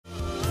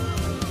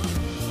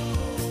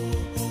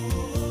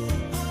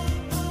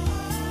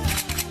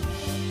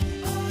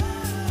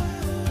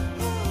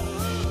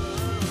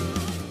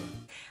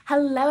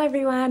Hello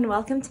everyone,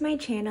 welcome to my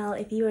channel.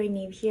 If you are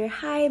new here,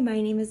 hi,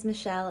 my name is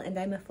Michelle and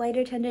I'm a flight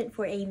attendant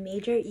for a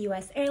major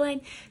US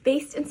airline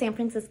based in San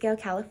Francisco,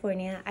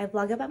 California. I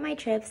vlog about my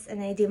trips and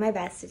I do my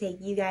best to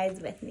take you guys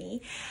with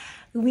me.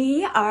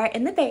 We are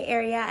in the Bay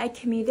Area. I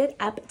commuted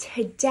up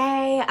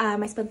today.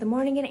 I spent the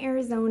morning in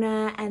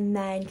Arizona and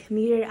then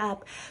commuted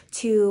up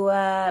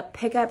to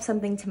pick up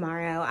something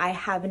tomorrow. I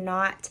have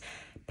not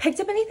picked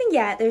up anything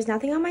yet. There's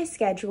nothing on my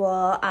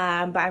schedule,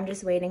 but I'm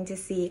just waiting to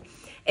see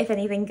if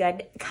anything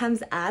good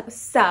comes up.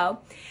 So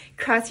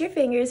cross your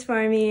fingers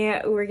for me.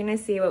 We're gonna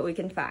see what we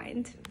can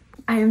find.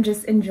 I am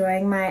just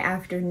enjoying my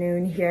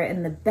afternoon here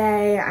in the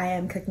Bay. I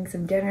am cooking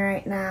some dinner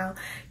right now.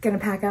 Gonna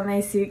pack up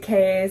my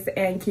suitcase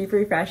and keep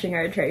refreshing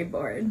our tray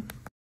board.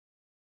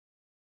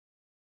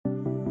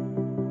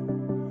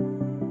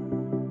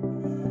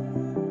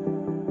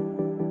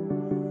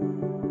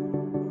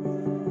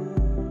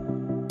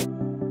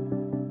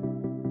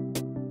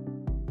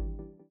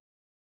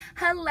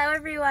 Hello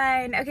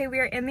everyone. Okay, we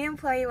are in the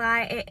employee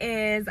lot. It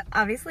is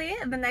obviously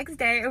the next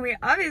day and we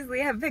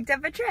obviously have picked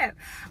up a trip.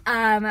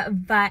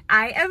 But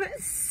I am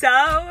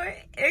so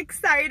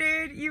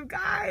excited, you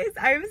guys.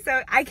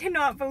 I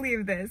cannot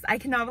believe this. I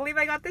cannot believe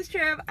I got this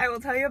trip. I will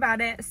tell you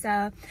about it.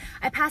 So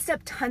I passed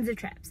up tons of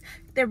trips.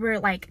 There were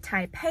like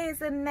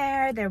Taipei's in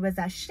there was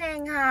a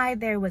Shanghai,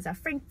 there was a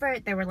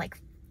Frankfurt, there were like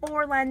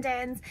 4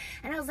 Londons,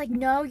 and I was like,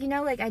 no,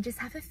 I just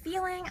have a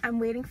feeling I'm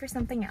waiting for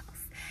something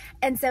else.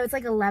 And so it's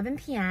like 11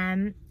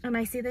 p.m. and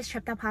I see this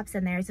trip that pops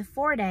in there. It's a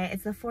 4-day.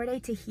 It's the 4-day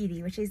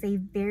Tahiti, which is a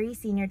very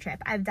senior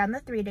trip. I've done the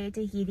 3-day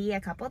Tahiti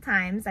a couple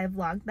times. I've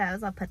vlogged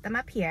those. I'll put them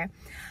up here.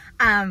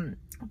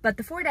 But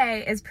the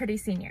 4-day is pretty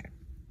senior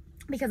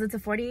because it's a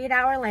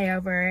 48-hour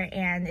layover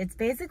and it's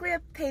basically a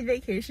paid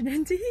vacation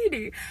in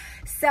Tahiti.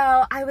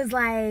 So I was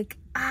like,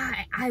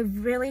 I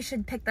really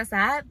should pick this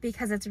up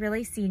because it's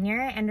really senior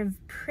and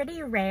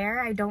pretty rare.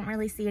 I don't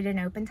really see it in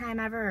open time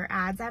ever or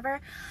ads ever,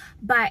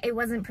 but it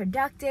wasn't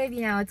productive.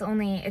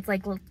 It's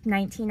like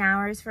 19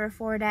 hours for a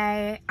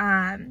 4-day.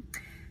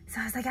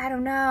 So I was like, I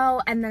don't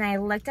know. And then I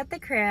looked at the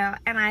crew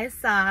and I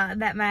saw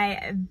that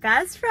my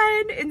best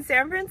friend in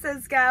San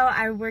Francisco,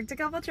 I worked a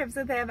couple trips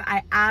with him.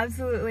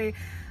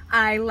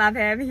 I love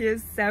him. He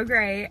is so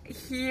great.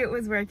 He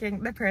was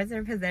working the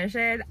purser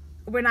position.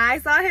 When I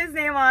saw his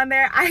name on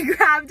there, I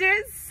grabbed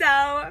it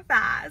so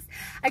fast.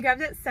 I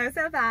grabbed it so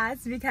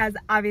fast because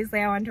obviously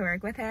I wanted to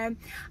work with him.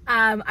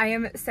 I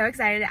am so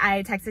excited.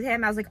 I texted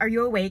him. I was like, are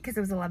you awake? Because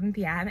it was 11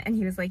 p.m. And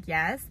he was like,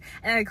 yes.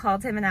 And I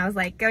called him and I was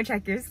like, go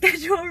check your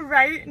schedule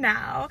right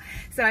now.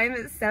 So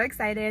I'm so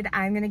excited.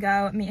 I'm going to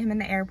go meet him in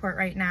the airport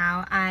right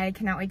now. I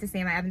cannot wait to see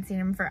him. I haven't seen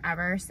him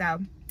forever. So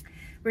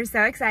we're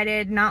so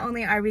excited. Not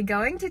only are we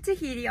going to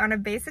Tahiti on a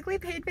basically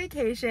paid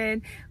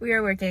vacation, we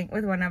are working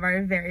with one of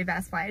our very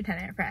best flight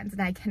attendant friends,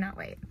 and I cannot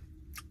wait.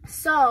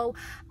 So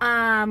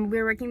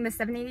we're working the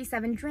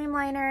 787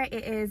 Dreamliner.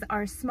 It is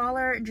our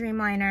smaller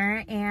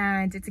Dreamliner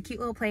and it's a cute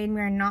little plane.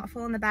 We're not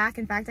full in the back.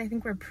 In fact, I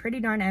think we're pretty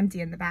darn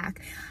empty in the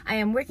back. I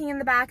am working in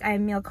the back. I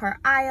am meal car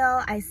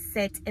aisle. I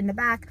sit in the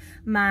back.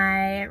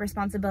 My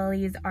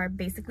responsibilities are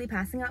basically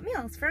passing out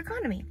meals for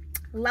economy.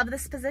 Love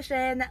this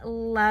position,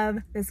 love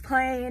this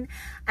plane.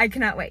 I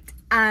cannot wait.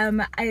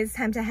 It's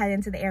time to head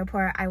into the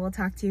airport. I will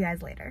talk to you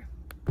guys later.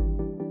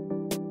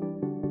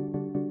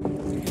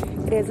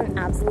 It is an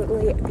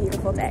absolutely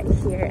beautiful day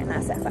here in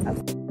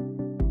SFO.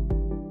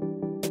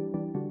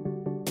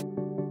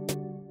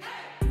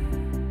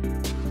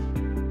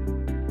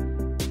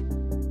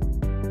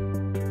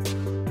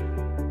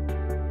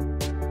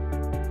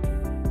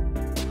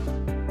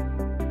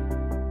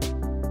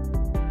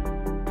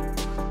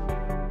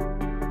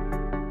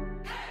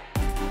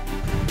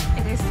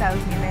 It is so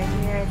humid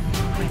here.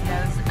 The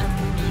windows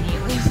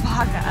immediately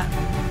fog up.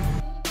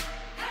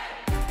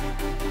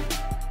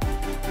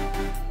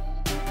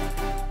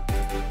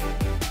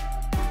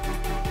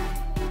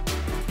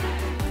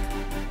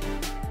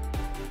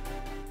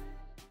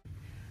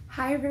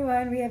 Hi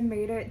everyone, we have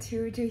made it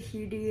to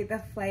Tahiti. The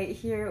flight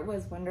here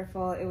was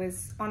wonderful. It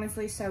was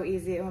honestly so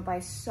easy. It went by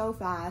so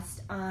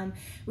fast.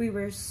 We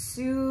were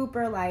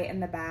super light in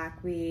the back.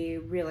 We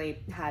really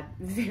had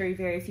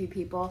very few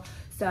people.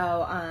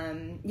 So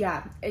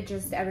yeah,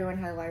 everyone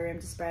had a lot of room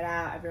to spread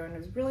out. Everyone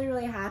was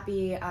really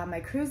happy. My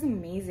crew's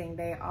amazing.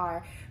 They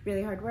are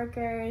really hard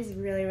workers,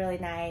 really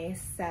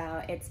nice.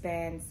 So it's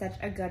been such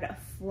a good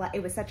flight.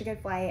 It was such a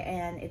good flight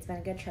and it's been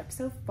a good trip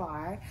so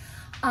far.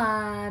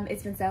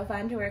 It's been so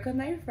fun to work with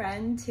my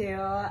friend too.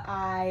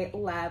 I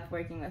love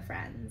working with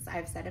friends.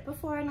 I've said it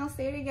before and I'll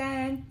say it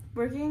again.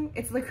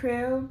 It's the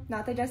crew,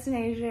 not the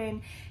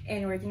destination,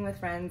 and working with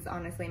friends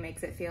honestly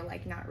makes it feel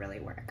like not really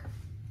work.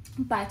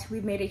 But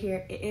we've made it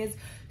here. It is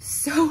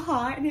so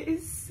hot and it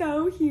is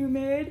so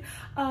humid.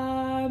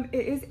 It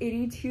is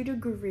 82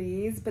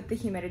 degrees, but the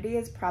humidity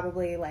is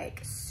probably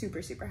like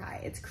super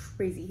high. It's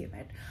crazy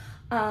humid.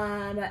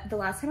 The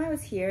last time I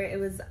was here, it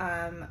was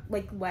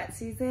like wet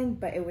season,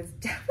 but it was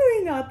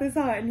definitely not this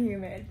hot and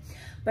humid.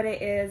 but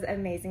it is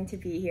amazing to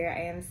be here.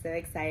 I am so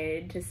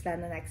excited to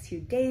spend the next few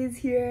days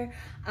here.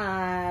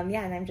 Yeah,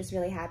 and I'm just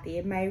really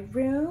happy. My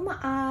room,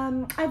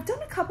 I've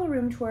done a couple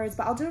room tours,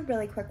 but I'll do a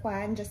really quick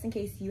one just in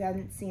case you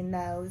haven't seen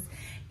those.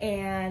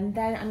 And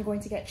then I'm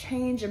going to get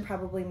changed and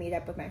probably meet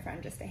up with my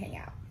friend just to hang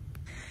out.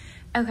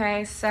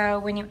 Okay, so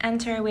when you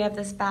enter, we have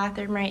this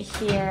bathroom right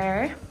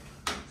here.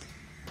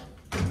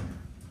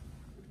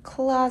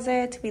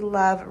 Closet, we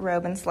love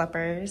robe and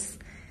slippers.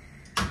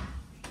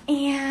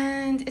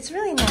 And it's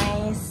really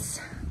nice.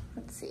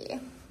 Let's see.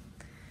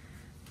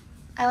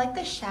 I like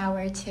the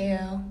shower too.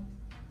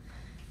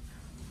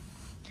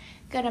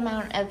 Good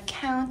amount of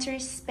counter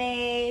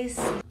space.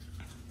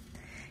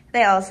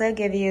 They also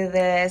give you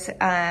this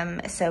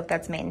soap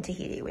that's made in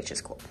Tahiti, which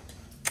is cool.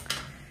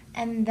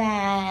 And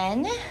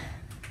then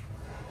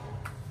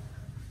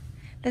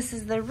this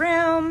is the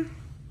room.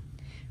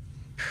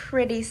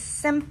 Pretty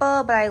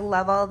simple, but I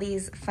love all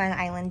these fun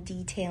island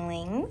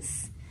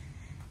detailings.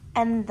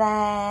 And then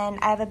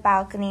I have a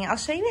balcony. I'll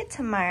show you it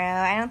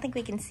tomorrow. I don't think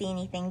we can see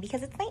anything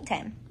because it's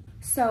nighttime.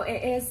 So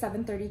it is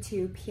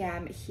 7:32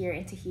 p.m. here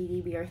in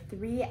Tahiti. We are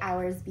 3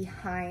 hours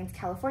behind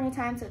California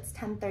time, so it's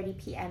 10:30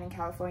 p.m. in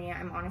California.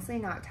 I'm honestly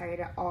not tired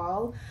at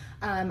all.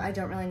 I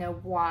don't really know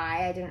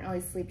why. I didn't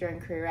really sleep during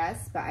crew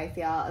rest, but I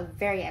feel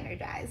very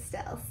energized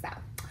still. So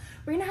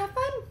we're gonna have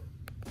fun.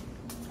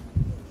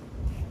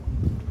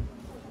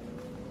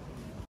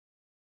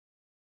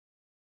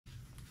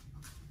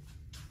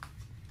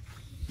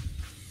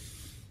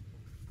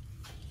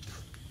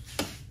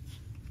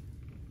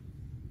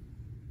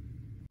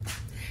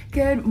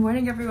 Good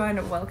morning,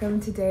 everyone.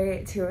 Welcome to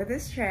day 2 of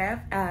this trip.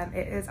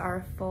 It is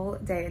our full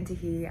day in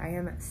Tahiti. I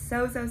am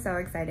so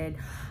excited.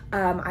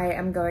 I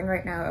am going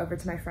right now over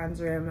to my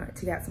friend's room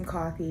to get some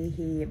coffee.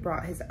 He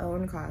brought his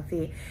own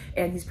coffee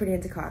and he's pretty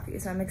into coffee,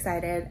 so I'm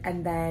excited.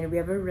 And then we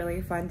have a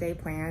really fun day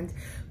planned.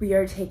 We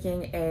are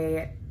taking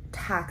a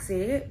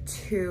taxi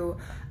to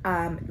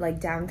like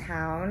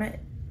downtown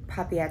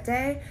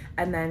Papeete,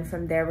 and then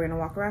from there we're gonna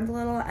walk around a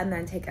little and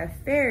then take a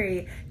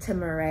ferry to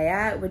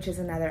Moorea, which is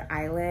another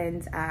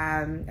island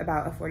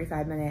about a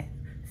 45-minute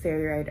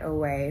ferry ride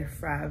away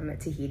from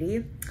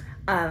Tahiti.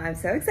 I'm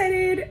so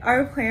excited.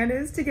 Our plan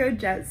is to go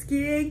jet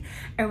skiing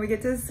and we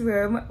get to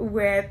swim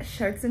with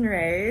sharks and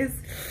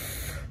rays.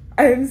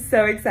 I'm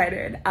so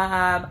excited.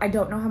 I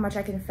don't know how much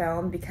I can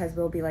film because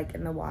we'll be like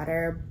in the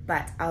water,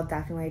 but I'll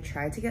definitely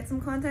try to get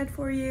some content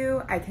for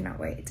you. I cannot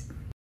wait.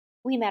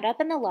 We met up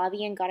in the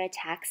lobby and got a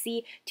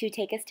taxi to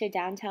take us to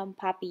downtown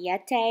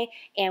Papeete,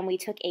 and we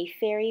took a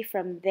ferry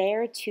from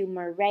there to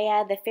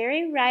Moorea. The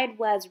ferry ride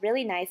was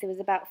really nice. It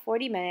was about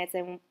 40 minutes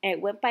and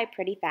it went by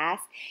pretty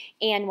fast,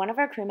 and one of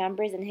our crew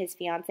members and his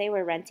fiance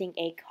were renting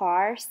a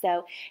car,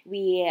 so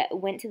we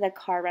went to the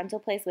car rental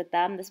place with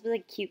them. This was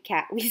a cute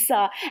cat we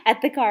saw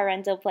at the car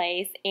rental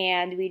place,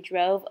 and we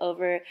drove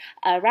over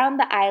around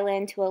the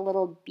island to a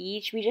little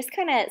beach. We just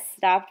kind of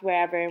stopped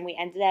wherever, and we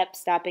ended up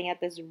stopping at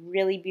this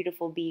really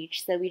beautiful beach.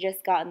 So we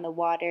just got in the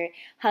water,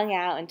 hung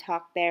out, and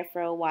talked there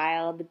for a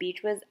while. The beach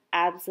was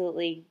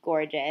absolutely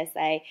gorgeous.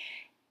 I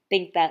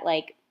think that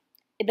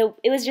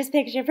it was just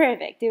picture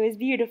perfect. It was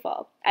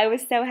beautiful. I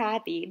was so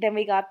happy. Then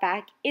we got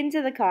back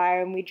into the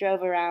car and we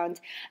drove around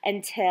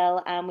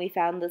until we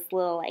found this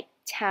little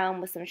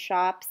town with some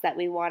shops that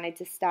we wanted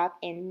to stop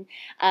in.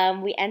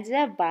 We ended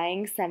up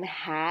buying some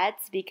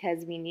hats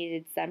because we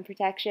needed sun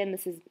protection.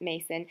 This is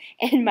Mason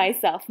and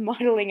myself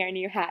modeling our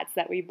new hats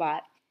that we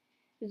bought.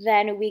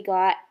 Then we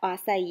got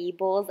acai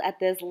bowls at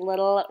this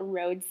little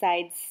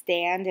roadside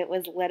stand. It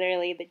was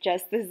literally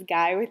just this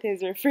guy with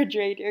his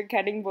refrigerator,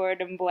 cutting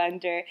board, and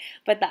blender,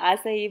 but the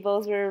acai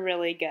bowls were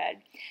really good.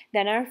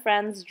 Then our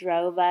friends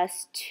drove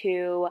us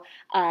to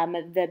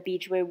the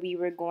beach where we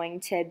were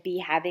going to be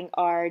having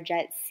our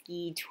jet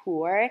ski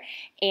tour,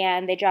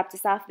 and they dropped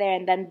us off there,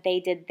 and then they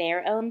did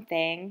their own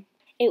thing.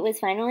 It was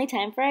finally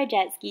time for our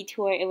jet ski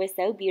tour. It was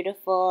so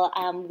beautiful.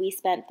 We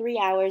spent 3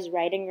 hours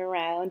riding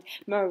around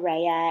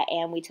Moorea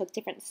and we took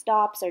different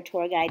stops. Our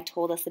tour guide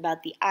told us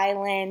about the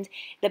island.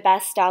 The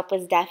best stop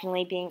was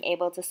definitely being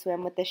able to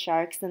swim with the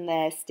sharks and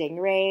the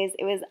stingrays.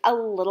 It was a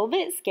little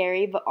bit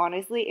scary, but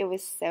honestly, it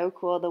was so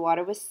cool. The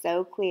water was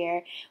so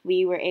clear.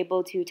 We were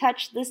able to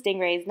touch the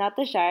stingrays, not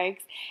the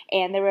sharks,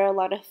 and there were a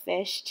lot of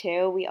fish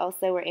too. We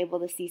also were able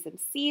to see some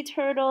sea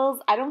turtles.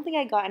 I don't think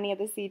I got any of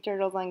the sea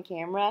turtles on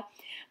camera,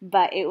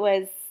 but it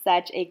was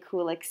such a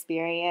cool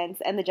experience,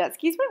 and the jet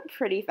skis went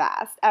pretty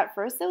fast. At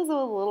first it was a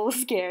little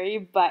scary,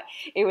 but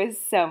it was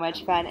so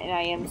much fun, and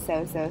I am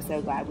so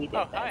glad we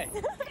did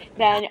this.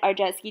 Then our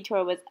jet ski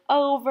tour was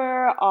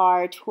over.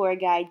 Our tour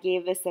guide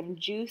gave us some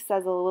juice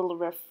as a little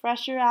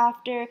refresher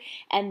after,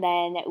 and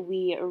then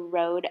we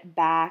rode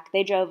back.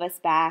 They drove us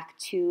back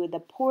to the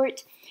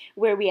port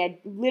where we had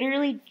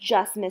literally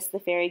just missed the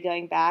ferry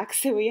going back,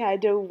 so we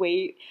had to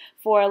wait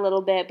for a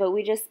little bit, but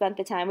we just spent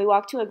the time. We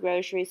walked to a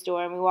grocery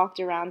store and we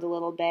walked around a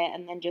little bit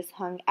and then just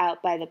hung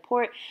out by the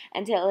port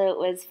until it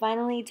was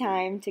finally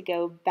time to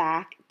go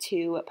back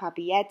to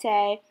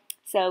Papeete.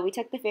 So we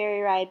took the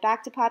ferry ride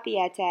back to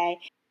Papeete.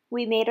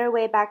 We made our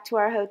way back to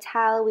our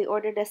hotel. We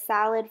ordered a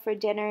salad for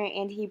dinner,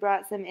 and he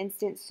brought some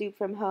instant soup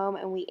from home,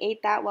 and we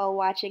ate that while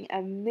watching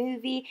a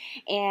movie,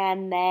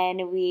 and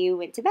then we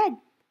went to bed.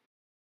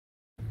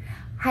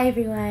 Hi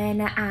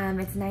everyone,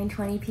 it's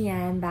 9:20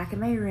 p.m. back in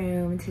my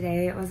room.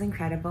 Today it was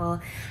incredible.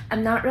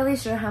 I'm not really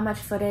sure how much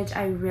footage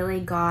I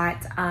really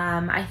got.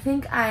 I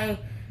think I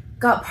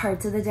got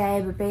parts of the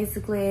day, but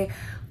basically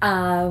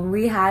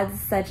we had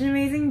such an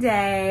amazing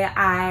day.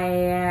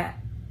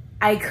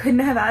 I couldn't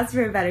have asked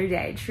for a better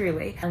day,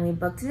 truly. And we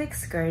booked an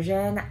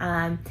excursion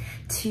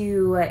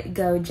to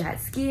go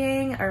jet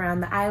skiing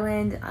around the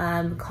island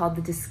called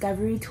the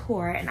Discovery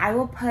Tour. And I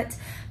will put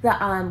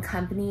the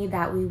company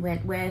that we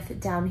went with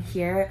down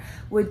here.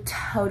 Would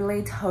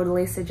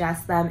totally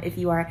suggest them if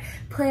you are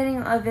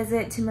planning a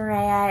visit to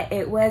Moorea.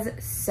 It was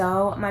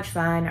so much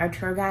fun. Our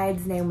tour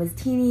guide's name was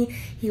Teeny.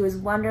 He was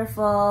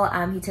wonderful.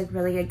 He took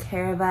really good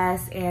care of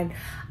us, and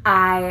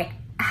I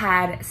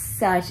had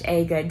such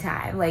a good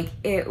time. Like,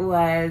 it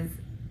was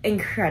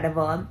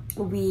incredible.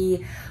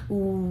 We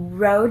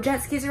rode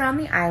jet skis around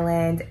the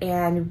island,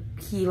 and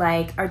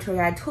our tour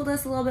guide told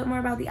us a little bit more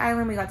about the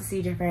island. We got to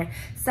see different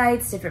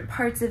sites, different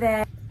parts of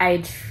it.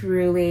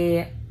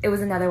 It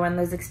was another one of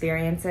those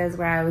experiences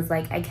where I was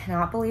like, I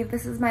cannot believe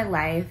this is my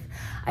life.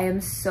 I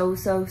am so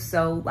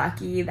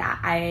lucky that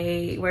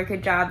I work a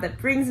job that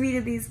brings me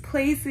to these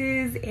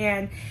places,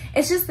 and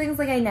it's just things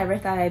like I never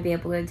thought I'd be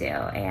able to do,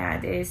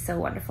 and it is so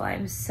wonderful.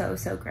 I'm so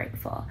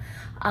grateful.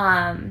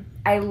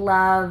 I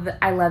love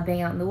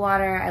being out in the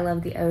water. I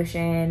love the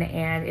ocean,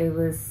 and it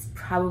was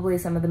probably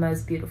some of the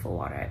most beautiful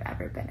water I've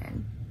ever been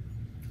in.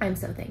 I'm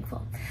so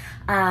thankful.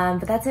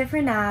 But that's it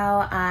for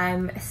now.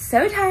 I'm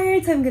so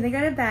tired, so I'm gonna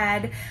go to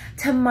bed.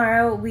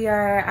 Tomorrow we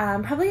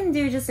are probably gonna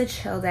do just a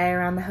chill day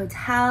around the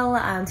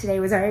hotel. Today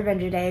was our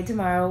adventure day.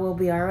 Tomorrow will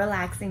be our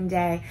relaxing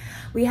day.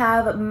 We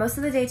have most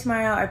of the day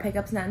tomorrow. Our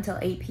pickup's not until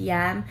 8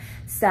 p.m.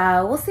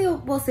 So we'll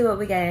see what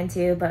we get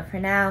into, but for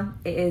now,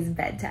 it is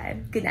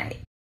bedtime. Good night.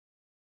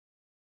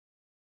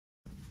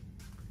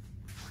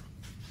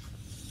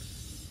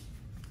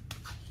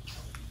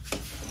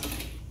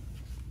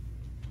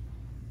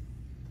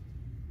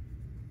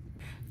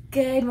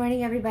 Good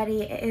morning,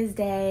 everybody. It is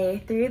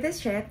day 3 of this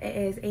trip. It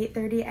is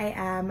 8:30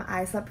 a.m.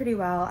 I slept pretty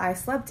well. I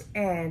slept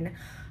in.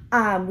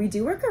 We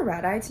do work a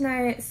red eye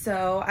tonight,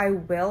 so I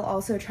will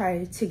also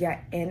try to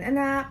get in a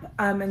nap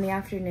in the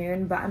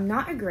afternoon, but I'm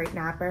not a great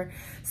napper.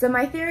 So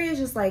my theory is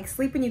just like,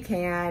 sleep when you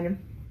can.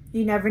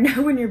 You never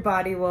know when your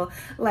body will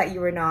let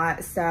you or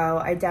not. So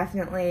I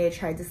definitely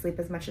tried to sleep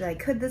as much as I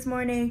could this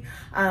morning.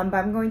 But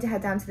I'm going to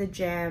head down to the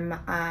gym,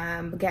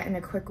 getting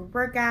a quick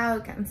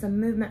workout, getting some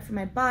movement for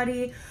my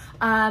body.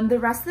 The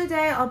rest of the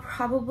day, I'll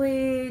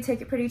probably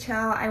take it pretty chill.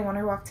 I want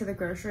to walk to the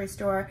grocery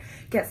store,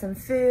 get some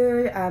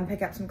food,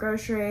 pick up some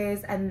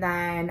groceries, and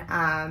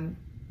then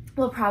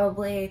we'll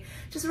probably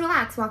just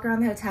relax, walk around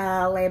the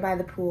hotel, lay by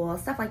the pool,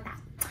 stuff like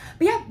that.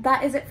 But yeah,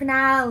 that is it for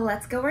now.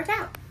 Let's go work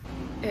out.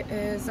 It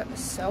is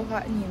so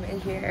hot and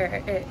humid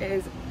here. It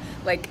is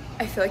like,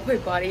 I feel like my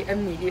body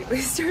immediately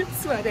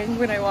starts sweating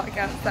when I walk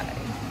outside.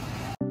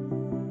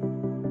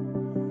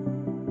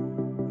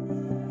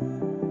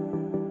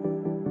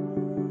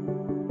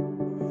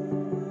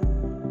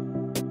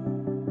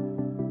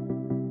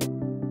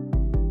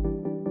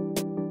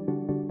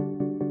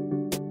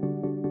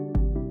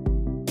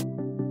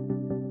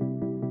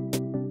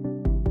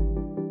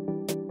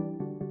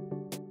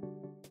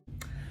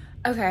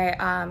 Okay,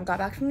 got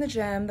back from the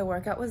gym. The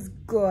workout was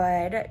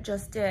good.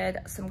 Just did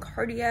some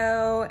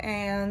cardio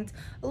and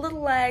a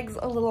little legs,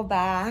 a little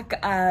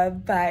back,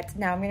 but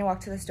now I'm gonna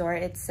walk to the store.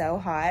 It's so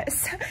hot,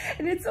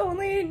 and it's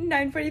only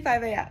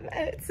 9:45 a.m.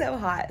 and it's so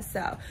hot.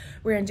 So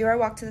we're gonna do our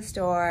walk to the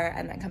store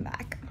and then come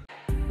back.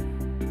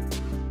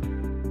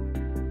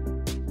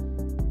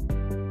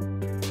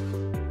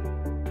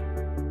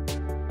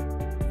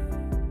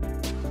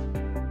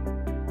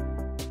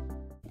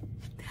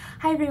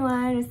 Hi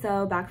everyone,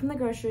 so back from the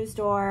grocery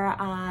store,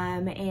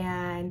 and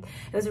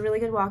it was a really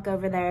good walk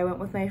over there. I went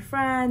with my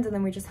friend, and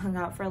then we just hung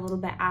out for a little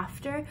bit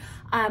after.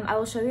 I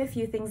will show you a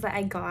few things that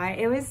I got.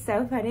 It was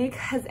so funny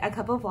because a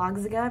couple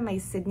vlogs ago in my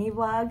Sydney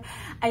vlog,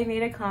 I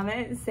made a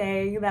comment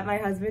saying that my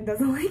husband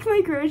doesn't like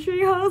my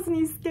grocery hauls and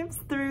he skips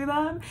through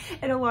them,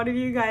 and a lot of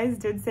you guys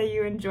did say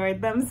you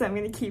enjoyed them, so I'm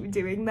gonna keep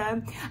doing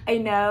them. I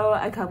know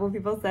a couple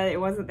people said it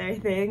wasn't their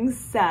thing,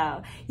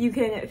 so you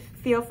can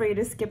feel free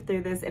to skip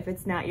through this if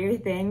it's not your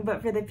thing,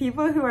 but for the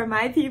people who are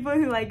my people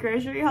who like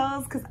grocery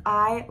hauls, because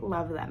I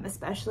love them,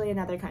 especially in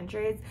other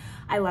countries,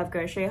 I love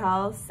grocery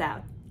hauls,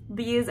 so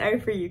these are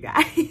for you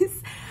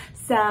guys.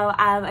 So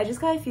I just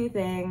got a few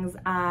things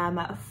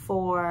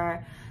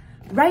for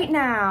right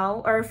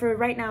now and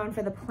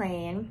for the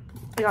plane.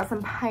 I got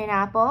some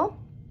pineapple.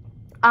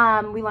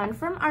 We learned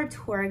from our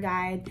tour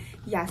guide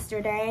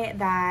yesterday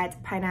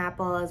that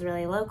pineapple is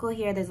really local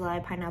here. There's a lot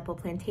of pineapple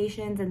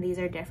plantations, and these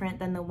are different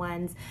than the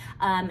ones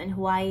in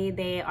Hawaii.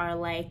 They are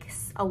like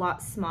a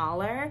lot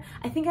smaller.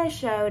 I think I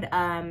showed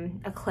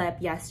a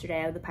clip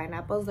yesterday of the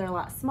pineapples. They're a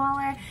lot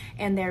smaller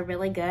and they're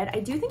really good. I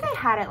do think I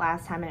had it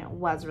last time and it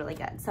was really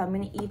good. So I'm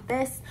gonna eat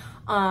this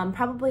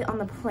probably on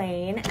the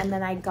plane. And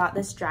then I got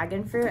this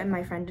dragon fruit, and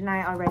my friend and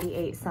I already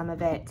ate some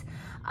of it.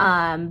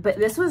 But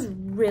this was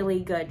really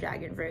good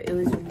dragon fruit. It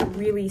was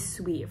really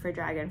sweet for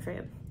dragon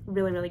fruit.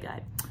 Really, really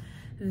good.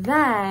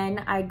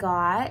 Then I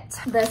got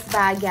this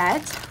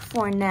baguette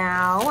for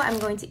now. I'm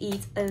going to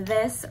eat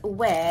this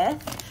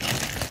with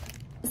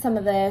some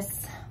of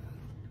this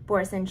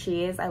Boursin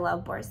cheese. I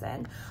love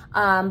Boursin.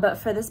 But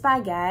for this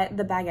baguette,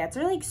 the baguettes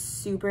are like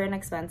super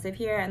inexpensive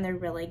here and they're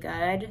really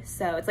good.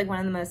 So it's like one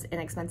of the most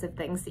inexpensive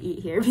things to eat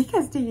here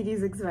because Tahiti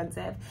is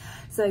expensive.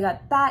 So I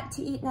got that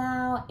to eat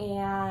now.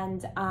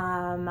 And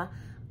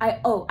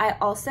I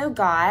also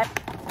got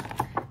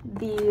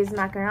these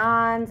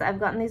macarons. I've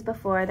gotten these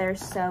before. They're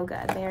so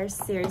good. They are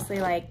seriously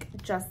like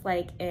just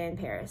like in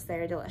Paris.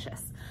 They're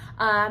delicious.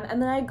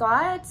 And then I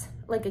got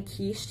like a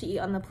quiche to eat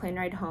on the plane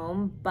ride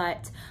home,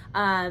 but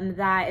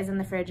that is in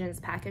the fridge and it's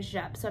packaged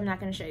up, so I'm not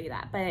going to show you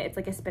that, but it's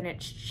like a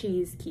spinach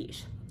cheese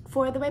quiche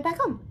for the way back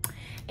home.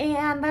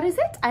 And that is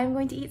it. I'm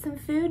going to eat some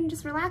food and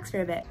just relax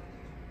for a bit.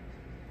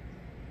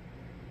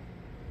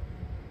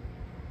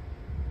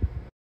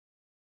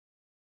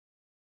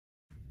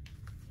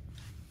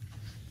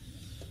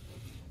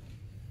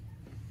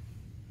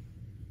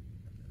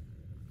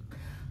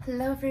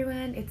 Hello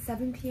everyone, it's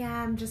 7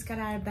 p.m. Just got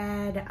out of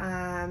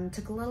bed,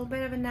 took a little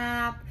bit of a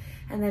nap,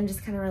 and then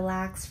just kind of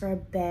relaxed for a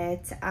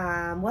bit.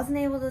 Wasn't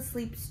able to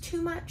sleep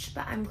too much,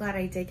 but I'm glad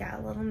I did get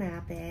a little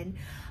nap in.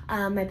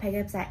 My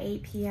pickup's at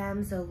 8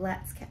 p.m., so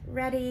let's get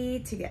ready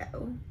to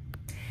go.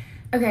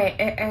 Okay,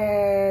 it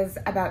is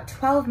about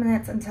 12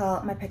 minutes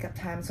until my pickup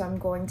time, so I'm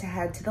going to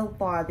head to the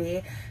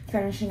lobby,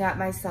 finishing up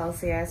my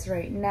Celsius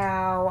right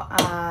now.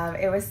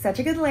 It was such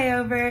a good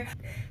layover.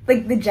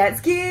 Like, the jet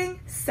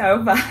skiing,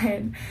 so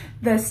fun.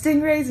 The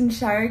stingrays and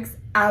sharks,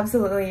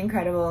 absolutely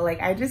incredible.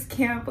 Like, I just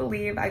can't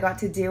believe I got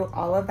to do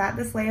all of that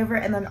this layover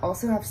and then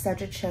also have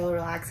such a chill,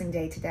 relaxing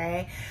day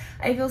today.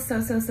 I feel so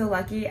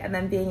lucky, and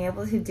then being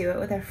able to do it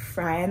with a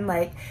friend,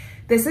 like,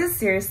 this is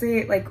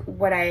seriously like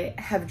what I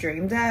have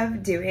dreamed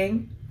of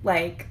doing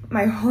like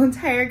my whole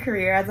entire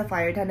career as a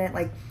flight attendant,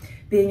 like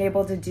being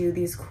able to do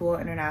these cool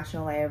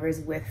international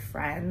layovers with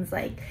friends.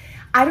 Like,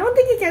 I don't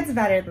think it gets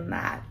better than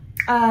that.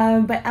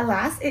 But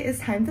alas, it is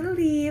time to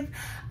leave.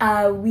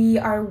 We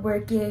are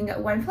working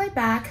one flight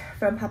back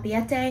from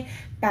Papeete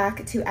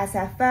back to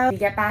SFO. We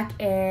get back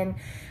in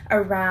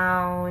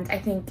around, I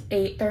think,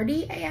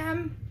 8:30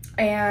 a.m.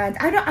 And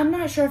I'm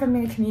not sure if I'm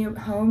gonna commute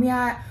home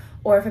yet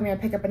or if I'm gonna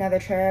pick up another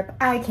trip.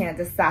 I can't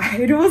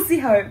decide. We'll see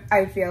how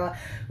I feel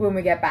when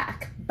we get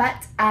back.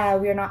 But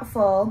we are not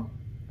full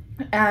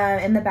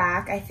in the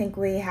back. I think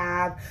we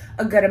have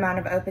a good amount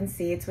of open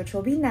seats, which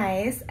will be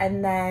nice.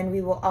 And then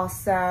we will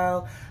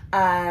also,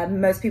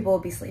 most people will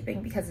be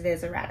sleeping because it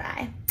is a red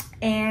eye.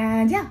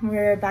 And yeah,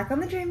 we're back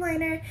on the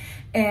Dreamliner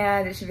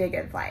and it should be a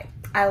good flight.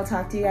 I will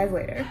talk to you guys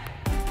later.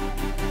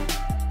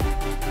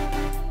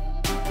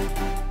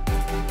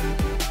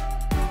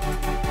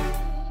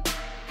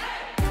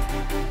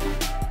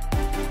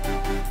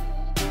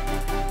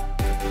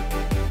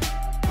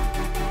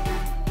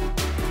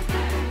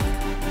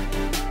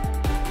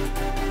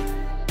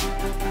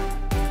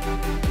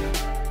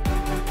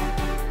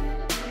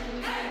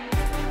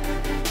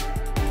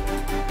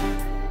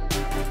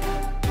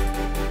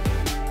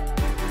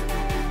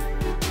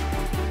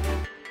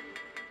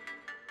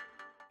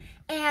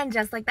 And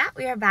just like that,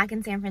 we are back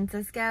in San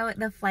Francisco.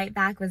 The flight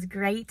back was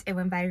great. It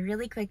went by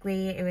really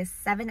quickly. It was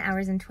 7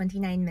 hours and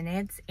 29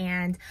 minutes,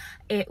 and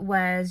it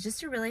was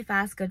just a really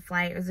fast, good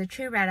flight. It was a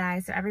true red eye,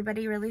 so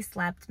everybody really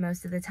slept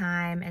most of the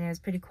time, and it was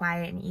pretty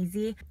quiet and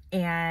easy.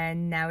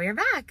 And now we're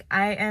back.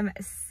 I am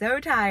so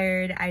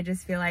tired. I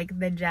just feel like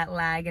the jet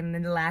lag and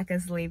the lack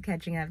of sleep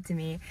catching up to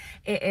me.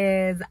 It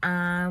is,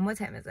 what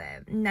time is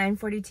it?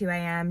 9:42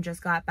 a.m.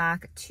 Just got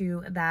back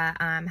to the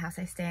house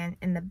I stay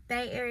in the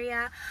Bay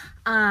Area.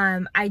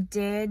 I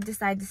did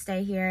decide to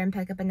stay here and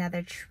pick up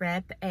another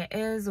trip. It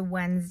is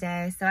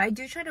Wednesday, so I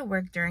do try to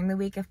work during the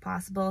week if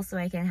possible so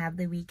I can have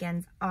the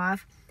weekends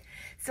off.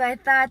 So I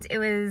thought it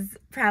was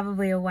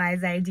probably a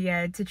wise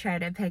idea to try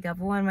to pick up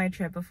one more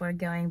trip before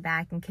going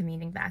back and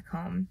commuting back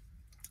home.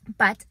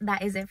 But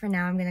that is it for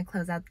now. I'm going to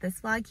close out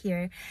this vlog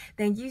here.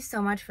 Thank you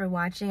so much for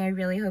watching. I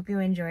really hope you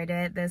enjoyed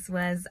it. This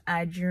was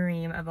a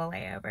dream of a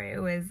layover. It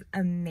was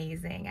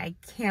amazing. I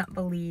can't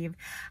believe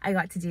I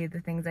got to do the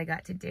things I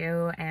got to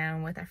do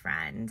and with a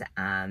friend.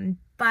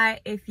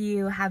 But if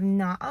you have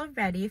not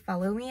already,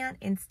 follow me on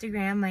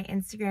Instagram. My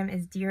Instagram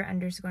is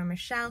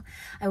dear_Michelle.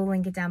 I will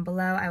link it down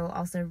below. I will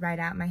also write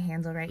out my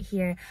handle right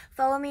here.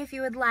 Follow me if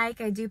you would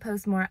like. I do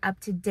post more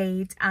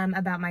up-to-date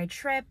about my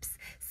trips,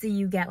 so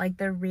you get like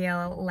the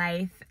real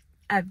life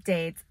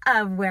updates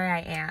of where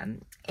I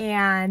am.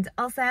 And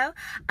also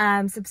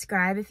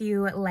subscribe if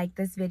you like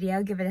this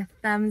video. Give it a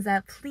thumbs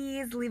up.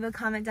 Please leave a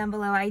comment down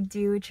below. I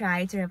do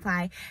try to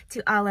reply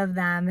to all of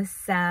them,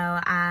 so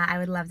I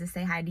would love to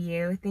say hi to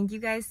you. Thank you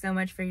guys so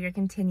much for your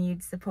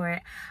continued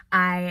support.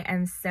 I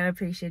am so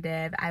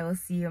appreciative. I will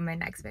see you in my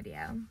next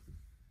video.